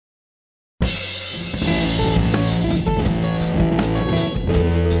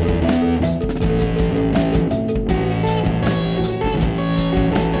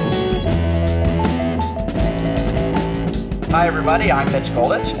everybody, I'm Mitch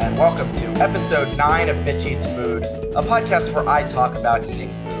Goldich, and welcome to episode 9 of Mitch Eats Food, a podcast where I talk about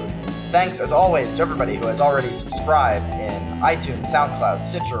eating food. Thanks, as always, to everybody who has already subscribed in iTunes, SoundCloud,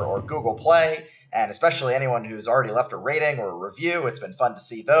 Stitcher, or Google Play, and especially anyone who's already left a rating or a review. It's been fun to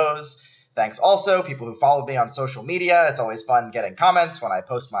see those. Thanks also, people who followed me on social media. It's always fun getting comments when I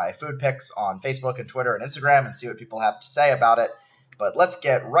post my food pics on Facebook and Twitter and Instagram and see what people have to say about it. But let's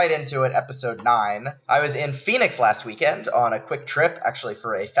get right into it, episode 9. I was in Phoenix last weekend on a quick trip, actually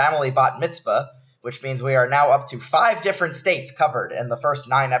for a family bat mitzvah, which means we are now up to 5 different states covered in the first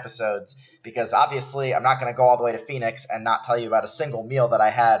 9 episodes, because obviously I'm not going to go all the way to Phoenix and not tell you about a single meal that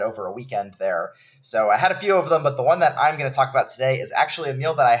I had over a weekend there. So I had a few of them, but the one that I'm going to talk about today is actually a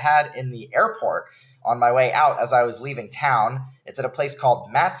meal that I had in the airport on my way out as I was leaving town. It's at a place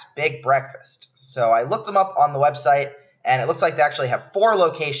called Matt's Big Breakfast. So I looked them up on the website, and it looks like they actually have 4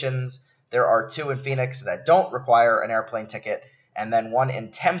 locations. There are 2 in Phoenix that don't require an airplane ticket, and then 1 in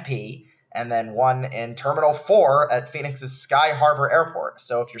Tempe, and then 1 in Terminal 4 at Phoenix's Sky Harbor Airport.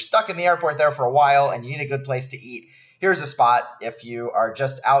 So if you're stuck in the airport there for a while and you need a good place to eat, here's a spot. If you are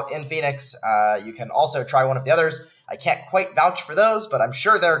just out in Phoenix, you can also try one of the others. I can't quite vouch for those, but I'm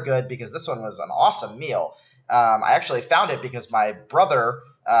sure they're good because this one was an awesome meal. I actually found it because my brother...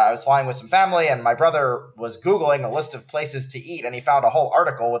 I was flying with some family, and my brother was Googling a list of places to eat, and he found a whole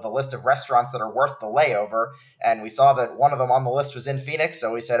article with a list of restaurants that are worth the layover, and we saw that one of them on the list was in Phoenix,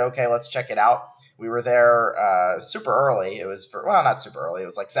 so we said, okay, let's check it out. We were there super early. It was not super early. It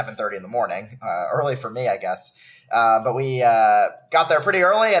was like 7:30 in the morning, early for me, I guess. But we got there pretty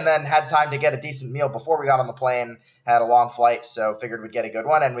early and then had time to get a decent meal before we got on the plane. Had a long flight, so figured we'd get a good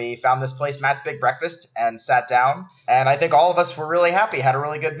one. And we found this place, Matt's Big Breakfast, and sat down. And I think all of us were really happy, had a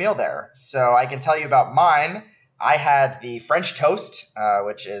really good meal there. So I can tell you about mine. I had the French toast,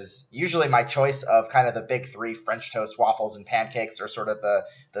 which is usually my choice of kind of the big 3, French toast, waffles, and pancakes, are sort of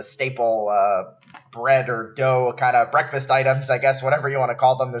the staple bread or dough kind of breakfast items, I guess, whatever you want to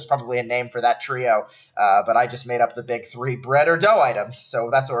call them. There's probably a name for that trio, but I just made up the big 3 bread or dough items, so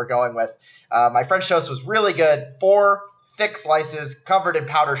that's what we're going with. My French toast was really good. 4 thick slices covered in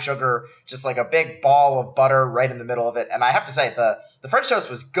powdered sugar, just like a big ball of butter right in the middle of it. And I have to say, the French toast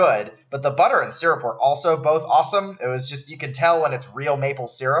was good, but the butter and syrup were also both awesome. It was just, you can tell when it's real maple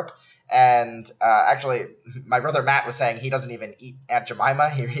syrup. And actually, my brother Matt was saying he doesn't even eat Aunt Jemima.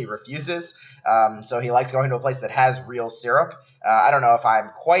 He refuses. So he likes going to a place that has real syrup. I don't know if I'm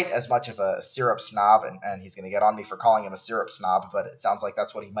quite as much of a syrup snob, and he's going to get on me for calling him a syrup snob, but it sounds like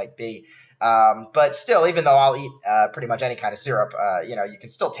that's what he might be. But still, even though I'll eat pretty much any kind of syrup, you can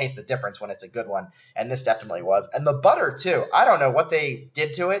still taste the difference when it's a good one, and this definitely was. And the butter, too. I don't know what they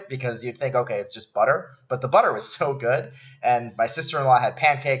did to it, because you'd think, okay, it's just butter, but the butter was so good. And my sister-in-law had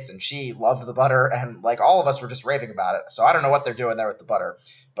pancakes, and she loved the butter, and like all of us were just raving about it. So I don't know what they're doing there with the butter,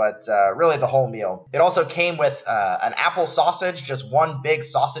 but really the whole meal. It also came with an apple sausage, just one big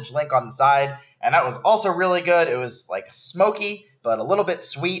sausage link on the side, and that was also really good. It was like smoky, but a little bit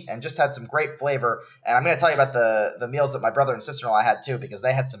sweet, and just had some great flavor. And I'm going to tell you about the meals that my brother and sister-in-law had too, because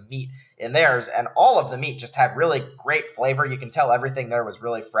they had some meat in theirs, and all of the meat just had really great flavor. You can tell everything there was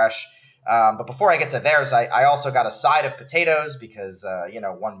really fresh. But before I get to theirs, I also got a side of potatoes because,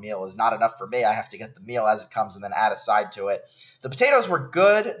 one meal is not enough for me. I have to get the meal as it comes and then add a side to it. The potatoes were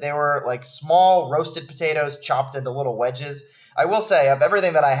good. They were like small roasted potatoes chopped into little wedges. I will say, of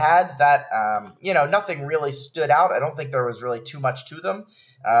everything that I had, that, nothing really stood out. I don't think there was really too much to them.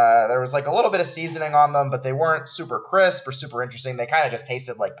 There was like a little bit of seasoning on them, but they weren't super crisp or super interesting. They kind of just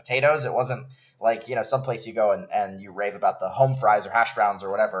tasted like potatoes. It wasn't like, someplace you go and you rave about the home fries or hash browns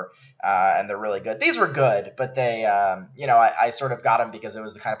or whatever, and they're really good. These were good, but they, I sort of got them because it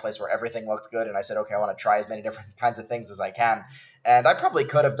was the kind of place where everything looked good, and I said, okay, I want to try as many different kinds of things as I can. And I probably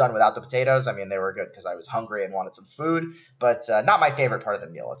could have done without the potatoes. I mean, they were good because I was hungry and wanted some food, but not my favorite part of the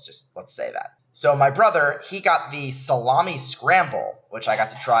meal. Let's say that. So my brother, he got the salami scramble, which I got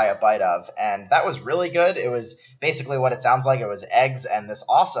to try a bite of, and that was really good. It was basically what it sounds like. It was eggs and this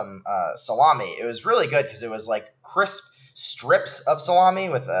awesome salami. It was really good because it was like crisp strips of salami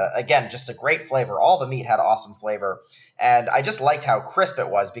with, again, just a great flavor. All the meat had awesome flavor, and I just liked how crisp it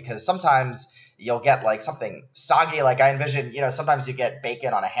was because sometimes you'll get like something soggy. Like I envision, sometimes you get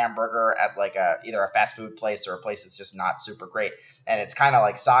bacon on a hamburger at like either a fast food place or a place that's just not super great, and it's kind of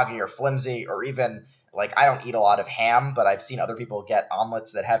like soggy or flimsy, or even like I don't eat a lot of ham, but I've seen other people get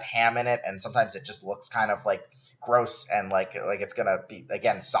omelets that have ham in it, and sometimes it just looks kind of like gross and like it's gonna be,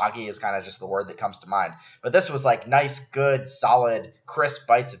 again, soggy is kind of just the word that comes to mind. But this was like nice, good, solid, crisp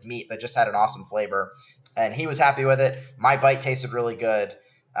bites of meat that just had an awesome flavor, and he was happy with it. My bite tasted really good.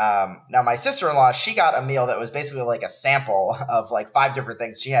 Now, my sister-in-law, she got a meal that was basically like a sample of like 5 different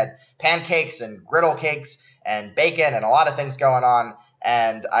things. She had pancakes and griddle cakes and bacon and a lot of things going on.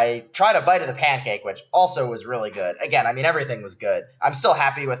 And I tried a bite of the pancake, which also was really good. Again, I mean, everything was good. I'm still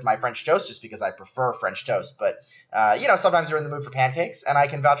happy with my French toast just because I prefer French toast. But, sometimes you're in the mood for pancakes, and I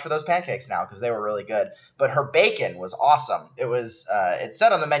can vouch for those pancakes now because they were really good. But her bacon was awesome. It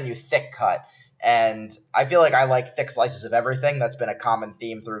said on the menu thick cut. And I feel like I like thick slices of everything. That's been a common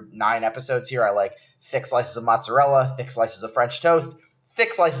theme through 9 episodes here. I like thick slices of mozzarella, thick slices of French toast,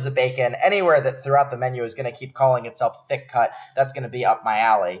 thick slices of bacon. Anywhere that throughout the menu is going to keep calling itself thick cut, that's going to be up my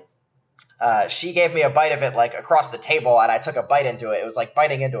alley. She gave me a bite of it like across the table, and I took a bite into it. It was like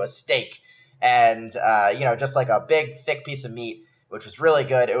biting into a steak, and just like a big thick piece of meat, which was really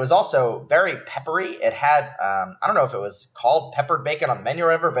good. It was also very peppery. It had, I don't know if it was called peppered bacon on the menu or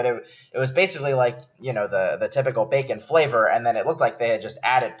whatever, but it was basically like, the typical bacon flavor, and then it looked like they had just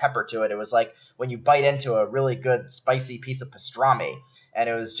added pepper to it. It was like when you bite into a really good spicy piece of pastrami, and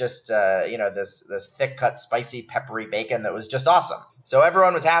it was just, this thick-cut, spicy, peppery bacon that was just awesome. So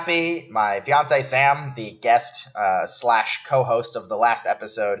everyone was happy. My fiance, Sam, the guest / co-host of the last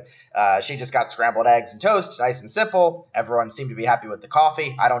episode, she just got scrambled eggs and toast, nice and simple. Everyone seemed to be happy with the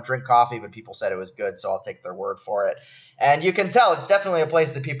coffee. I don't drink coffee, but people said it was good, so I'll take their word for it. And you can tell it's definitely a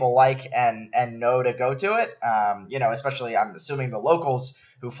place that people like and know to go to it. Especially I'm assuming the locals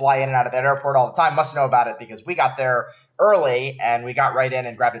who fly in and out of that airport all the time must know about it because we got there early and we got right in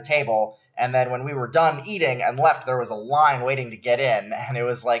and grabbed a table. And then when we were done eating and left, there was a line waiting to get in. And it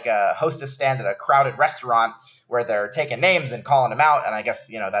was like a hostess stand at a crowded restaurant where they're taking names and calling them out. And I guess,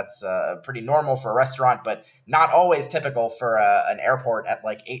 that's pretty normal for a restaurant, but not always typical for an airport at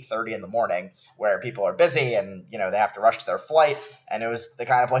like 8:30 in the morning where people are busy and, they have to rush to their flight. And it was the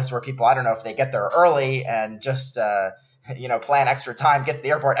kind of place where people, I don't know if they get there early and just plan extra time, get to the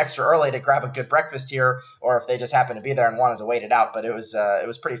airport extra early to grab a good breakfast here, or if they just happened to be there and wanted to wait it out. But it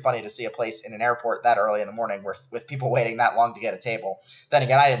was pretty funny to see a place in an airport that early in the morning with people waiting that long to get a table. Then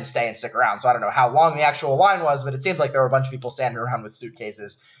again, I didn't stay and stick around, so I don't know how long the actual line was, but it seemed like there were a bunch of people standing around with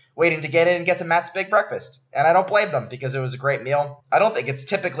suitcases waiting to get in and get to Matt's big breakfast. And I don't blame them because it was a great meal. I don't think it's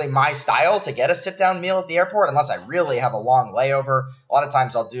typically my style to get a sit-down meal at the airport unless I really have a long layover. A lot of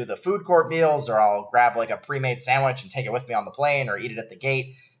times I'll do the food court meals or I'll grab like a pre-made sandwich and take it with me on the plane or eat it at the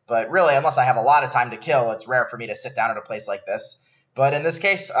gate. But really, unless I have a lot of time to kill, it's rare for me to sit down at a place like this. But in this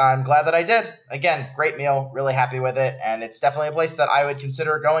case, I'm glad that I did. Again, great meal, really happy with it, and it's definitely a place that I would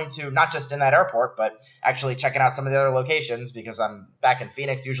consider going to, not just in that airport, but actually checking out some of the other locations because I'm back in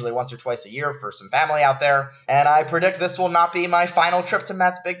Phoenix usually once or twice a year for some family out there, and I predict this will not be my final trip to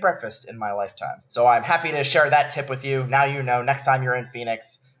Matt's Big Breakfast in my lifetime. So I'm happy to share that tip with you. Now you know, next time you're in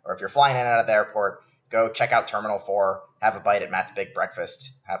Phoenix, or if you're flying in and out of the airport, go check out Terminal 4, have a bite at Matt's Big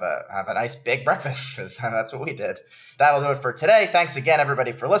Breakfast. Have a nice big breakfast, because that's what we did. That'll do it for today. Thanks again,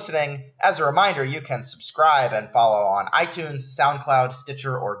 everybody, for listening. As a reminder, you can subscribe and follow on iTunes, SoundCloud,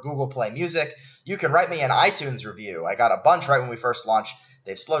 Stitcher, or Google Play Music. You can write me an iTunes review. I got a bunch right when we first launched.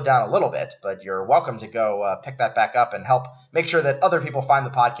 They've slowed down a little bit, but you're welcome to go pick that back up and help make sure that other people find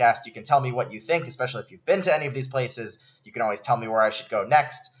the podcast. You can tell me what you think, especially if you've been to any of these places. You can always tell me where I should go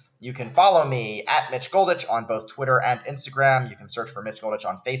next. You can follow me at Mitch Goldich on both Twitter and Instagram. You can search for Mitch Goldich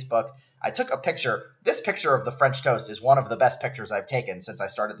on Facebook. I took a picture. This picture of the French toast is one of the best pictures I've taken since I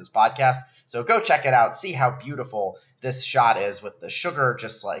started this podcast. So go check it out. See how beautiful this shot is with the sugar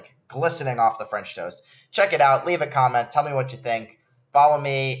just like glistening off the French toast. Check it out. Leave a comment. Tell me what you think. Follow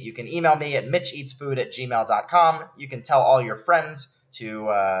me. You can email me at mitcheatsfood@gmail.com. You can tell all your friends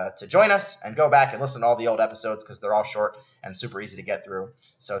to join us and go back and listen to all the old episodes because they're all short and super easy to get through.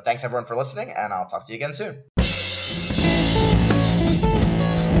 So thanks everyone for listening, and I'll talk to you again soon.